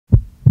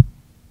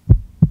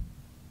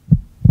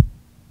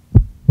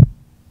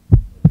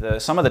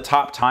Some of the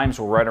top times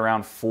were right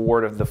around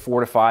 4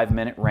 to 5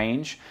 minute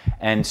range.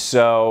 And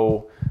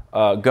so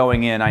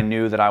going in, I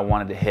knew that I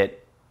wanted to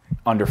hit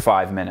under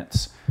 5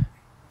 minutes.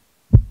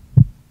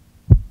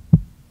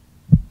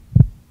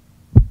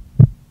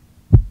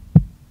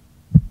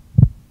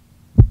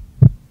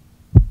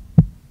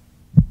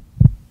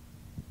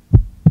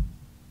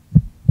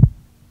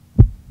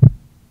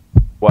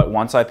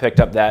 Once I picked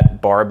up that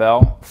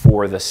barbell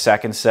for the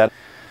second set,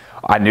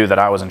 I knew that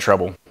I was in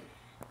trouble.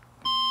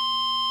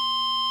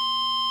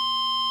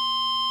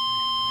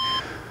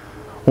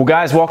 Well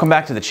guys, welcome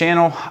back to the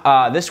channel.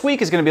 This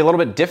week is going to be a little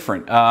bit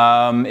different.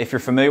 If you're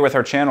familiar with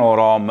our channel at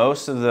all,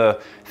 most of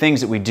the things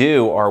that we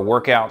do are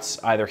workouts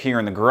either here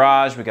in the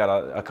garage. We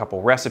got a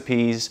couple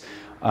recipes,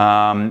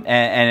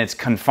 and it's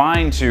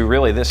confined to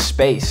really this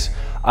space.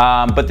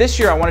 But this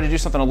year I wanted to do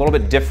something a little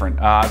bit different.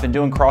 I've been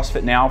doing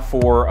CrossFit now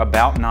for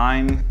about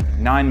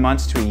nine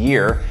months to a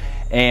year,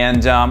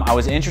 and I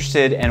was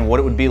interested in what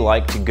it would be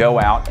like to go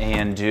out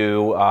and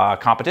do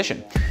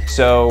competition.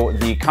 So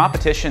the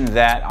competition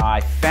that I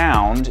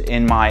found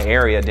in my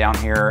area down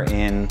here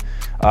in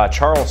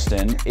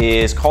Charleston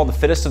is called the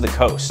Fittest of the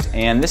Coast,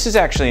 and this is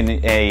actually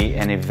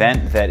an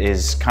event that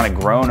is kind of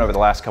grown over the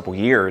last couple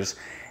years.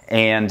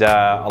 And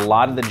a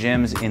lot of the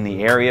gyms in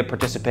the area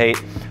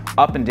participate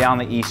up and down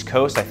the East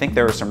Coast. I think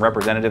there are some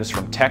representatives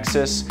from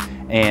Texas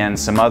and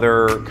some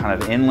other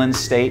kind of inland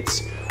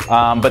states.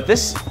 But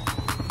this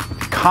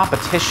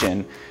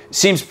competition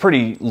seems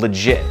pretty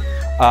legit.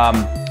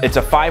 It's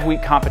a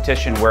 5-week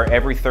competition where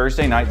every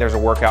Thursday night there's a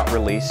workout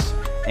release,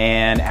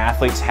 and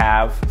athletes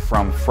have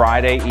from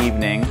Thursday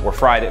evening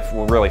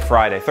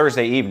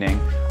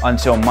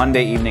until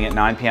Monday evening at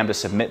 9 p.m. to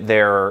submit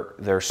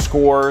their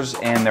scores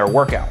and their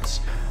workouts.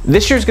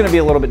 This year's going to be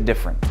a little bit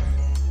different.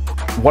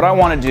 What I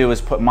want to do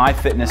is put my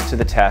fitness to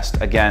the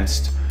test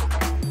against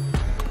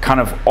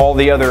kind of all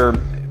the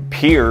other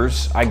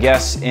peers, I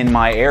guess, in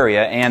my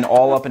area and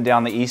all up and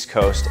down the East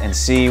Coast, and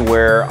see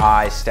where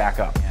I stack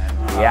up.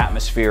 The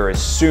atmosphere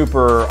is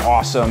super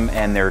awesome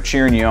and they're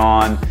cheering you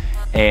on,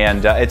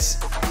 and it's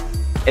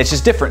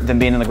just different than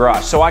being in the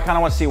garage. So I kind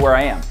of want to see where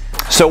I am.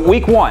 So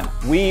week 1,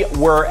 we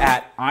were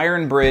at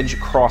Iron Bridge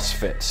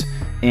CrossFit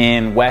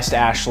in West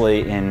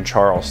Ashley in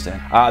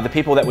Charleston. The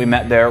people that we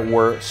met there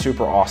were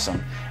super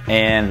awesome,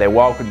 and they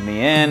welcomed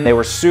me in. They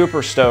were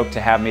super stoked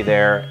to have me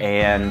there,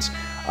 and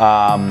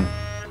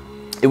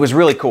it was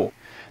really cool.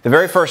 The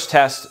very first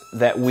test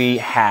that we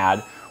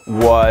had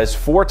was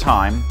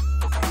 4-time,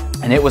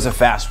 and it was a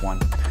fast one.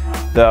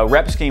 The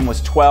rep scheme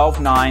was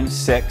 12, 9,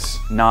 6,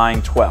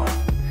 9,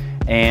 12.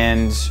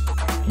 And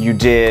you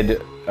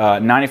did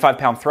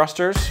 95-pound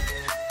thrusters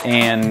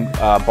and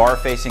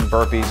bar-facing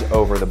burpees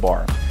over the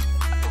bar.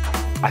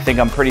 I think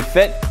I'm pretty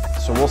fit,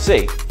 so we'll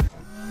see.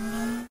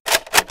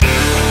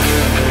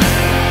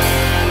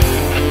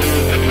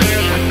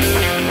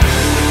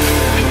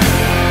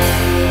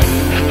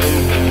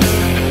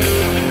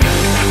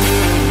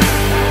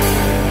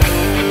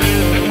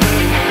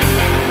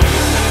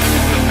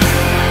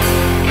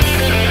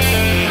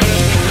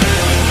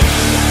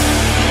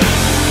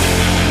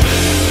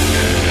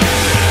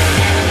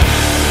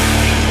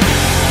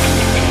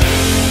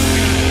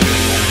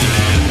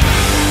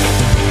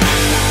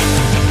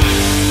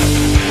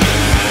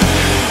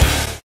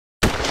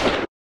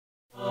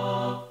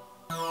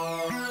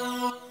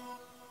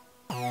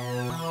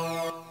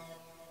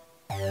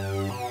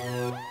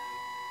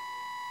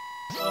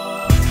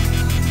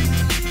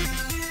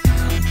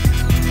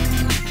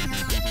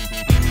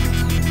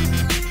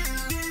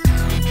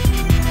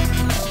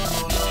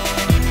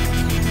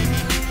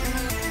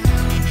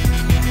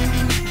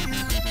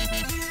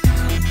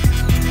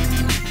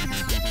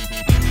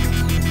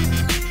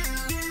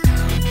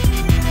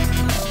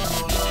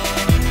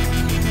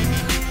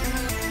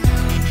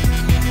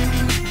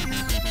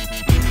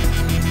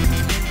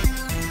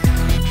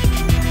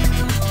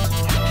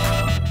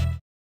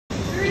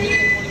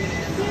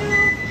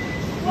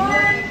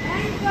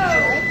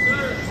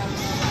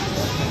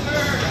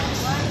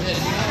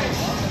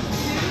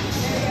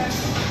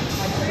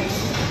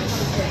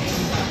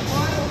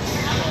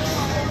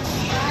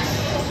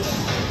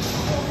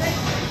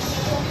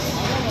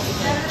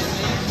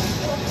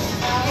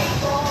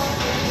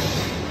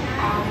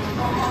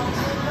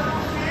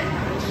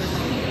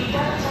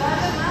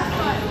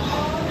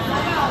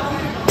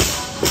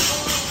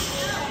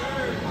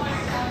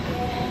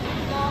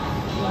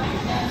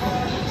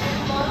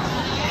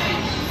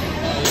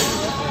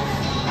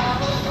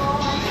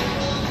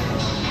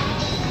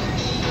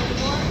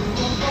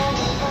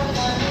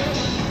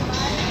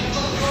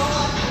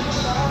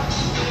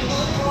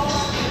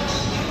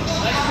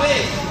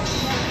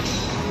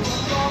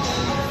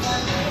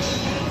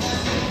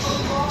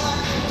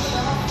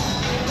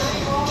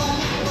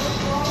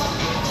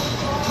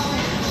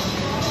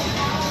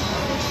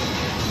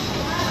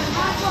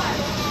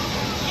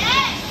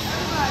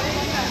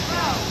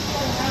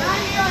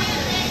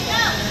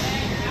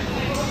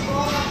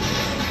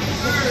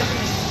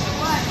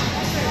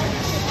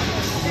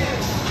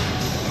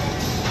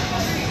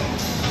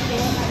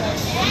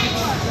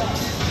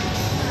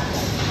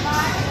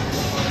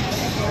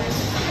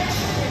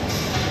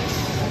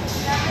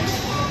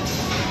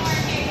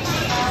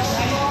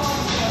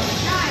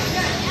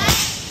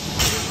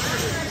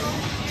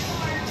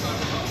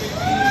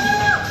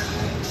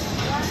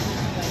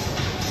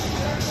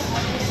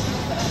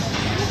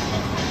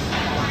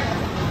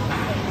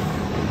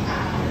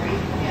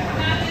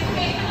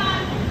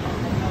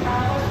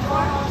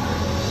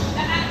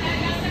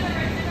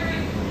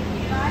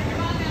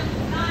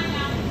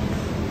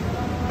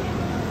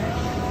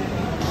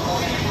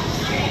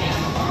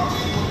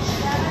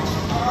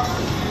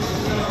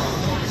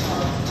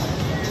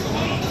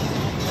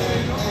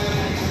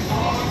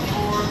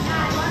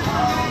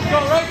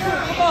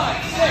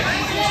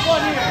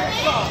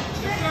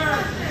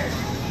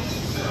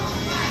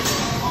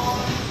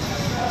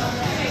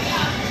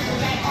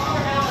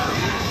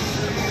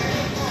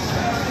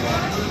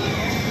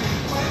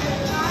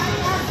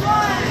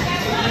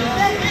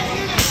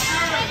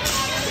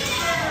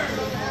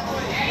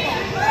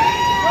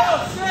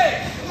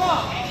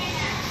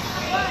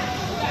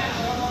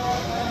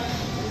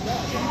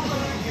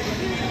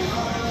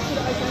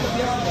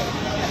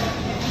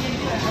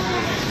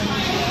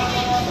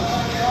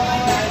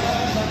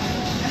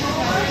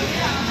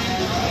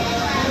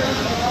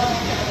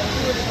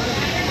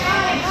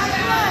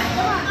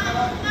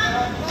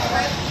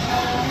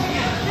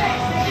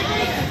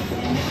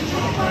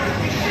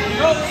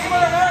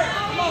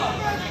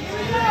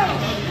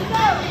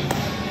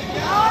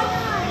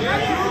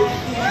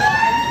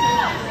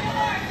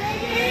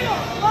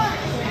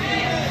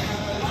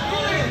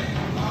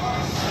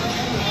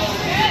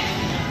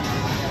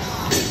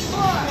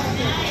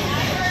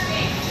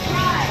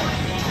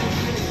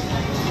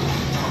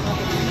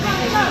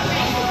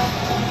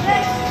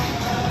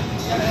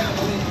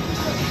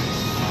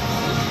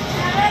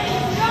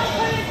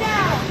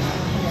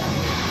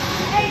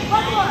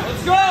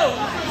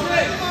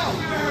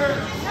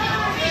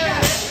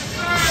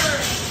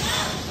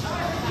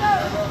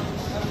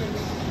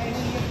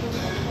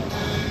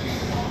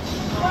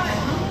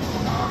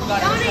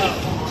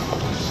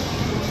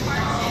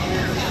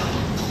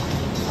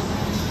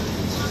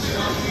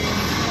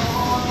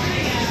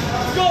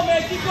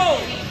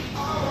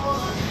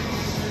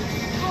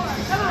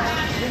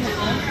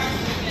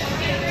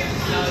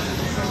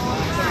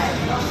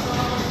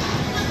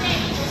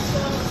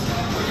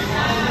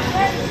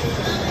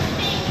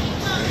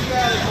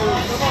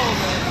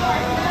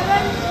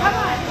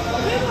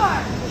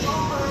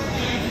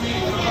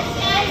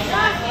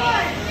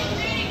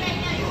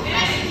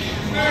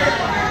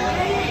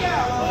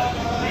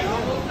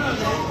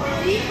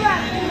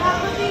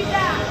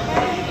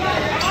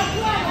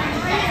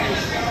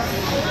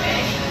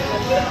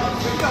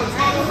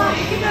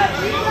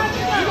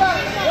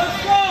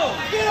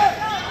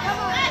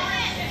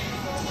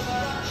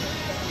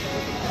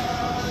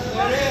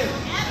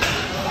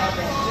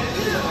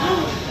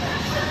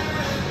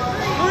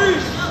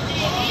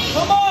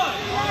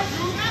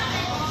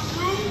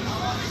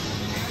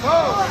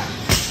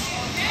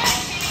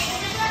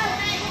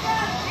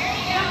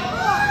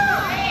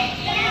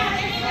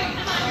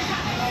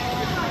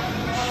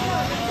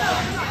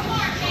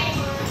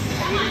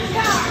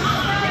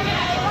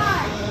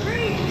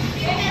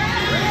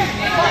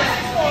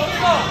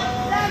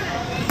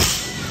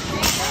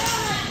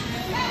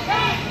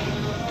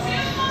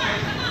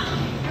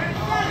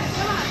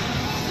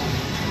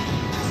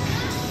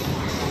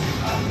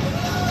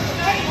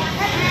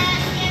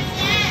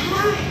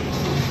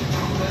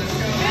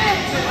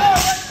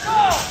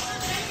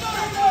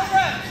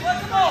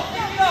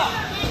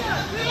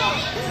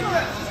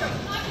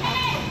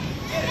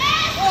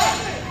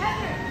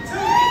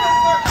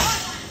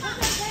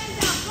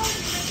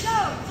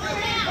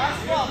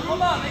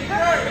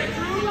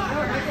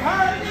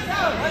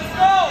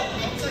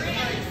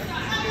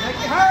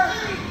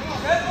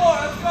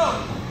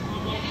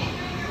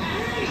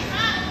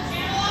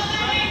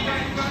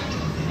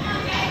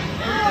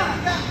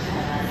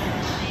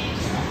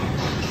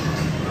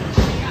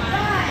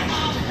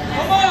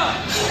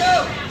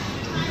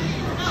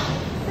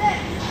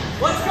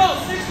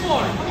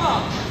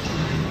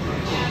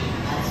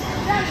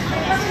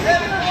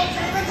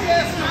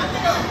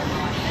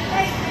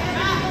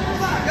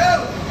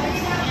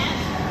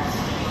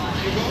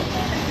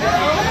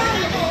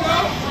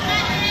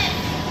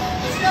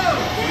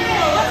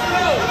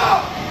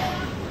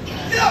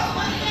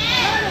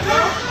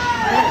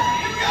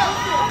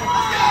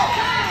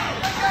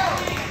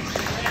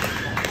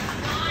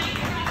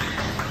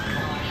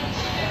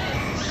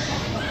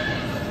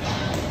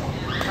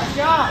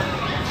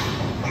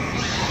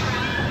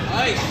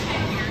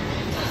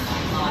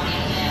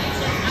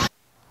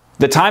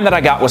 The time that I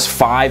got was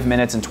 5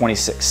 minutes and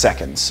 26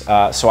 seconds.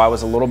 So I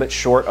was a little bit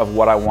short of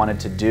what I wanted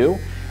to do.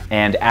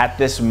 And at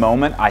this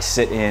moment, I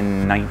sit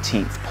in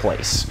 19th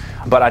place.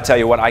 But I tell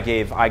you what, I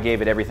gave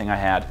it everything I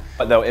had.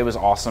 But though it was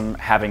awesome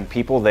having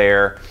people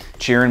there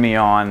cheering me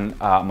on.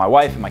 My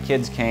wife and my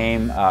kids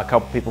came. A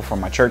couple people from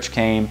my church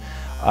came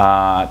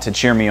to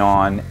cheer me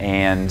on.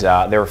 And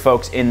there were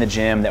folks in the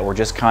gym that were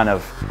just kind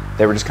of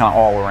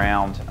all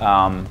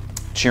around.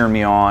 Cheering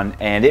me on,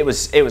 and it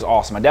was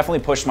awesome. I definitely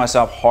pushed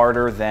myself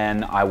harder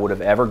than I would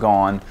have ever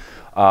gone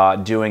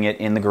doing it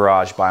in the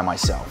garage by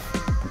myself,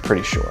 I'm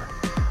pretty sure.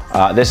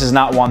 This is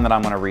not one that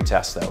I'm going to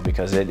retest though,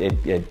 because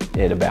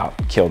it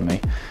about killed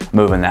me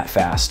moving that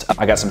fast.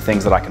 I got some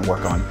things that I can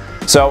work on.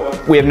 So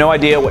we have no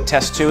idea what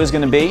test 2 is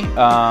going to be.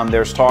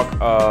 There's talk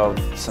of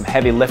some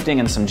heavy lifting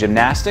and some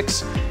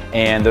gymnastics,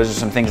 and those are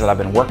some things that I've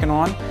been working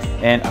on.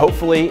 And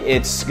hopefully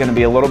it's going to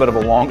be a little bit of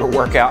a longer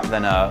workout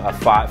than a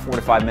 4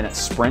 to 5 minute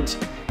sprint.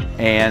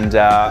 And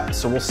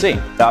so we'll see.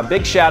 A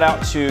big shout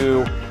out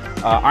to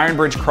Iron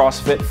Bridge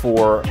CrossFit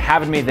for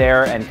having me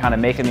there and kind of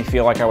making me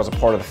feel like I was a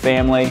part of the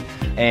family.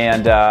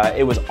 And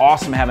it was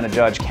awesome having a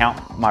judge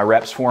count my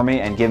reps for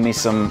me and give me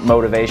some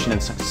motivation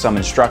and some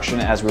instruction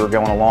as we were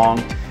going along.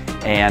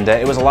 And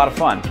it was a lot of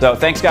fun. So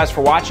thanks guys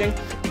for watching.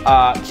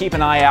 Keep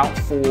an eye out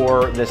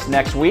for this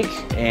next week,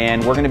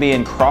 and we're going to be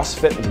in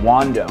CrossFit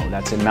Wando.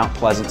 That's in Mount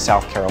Pleasant,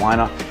 South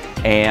Carolina,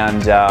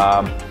 and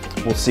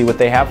we'll see what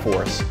they have for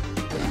us.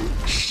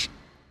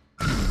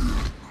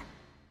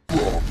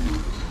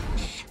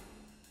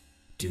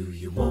 Do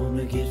you want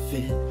to get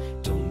fit?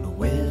 Don't know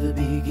where to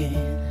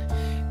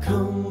begin.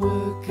 Come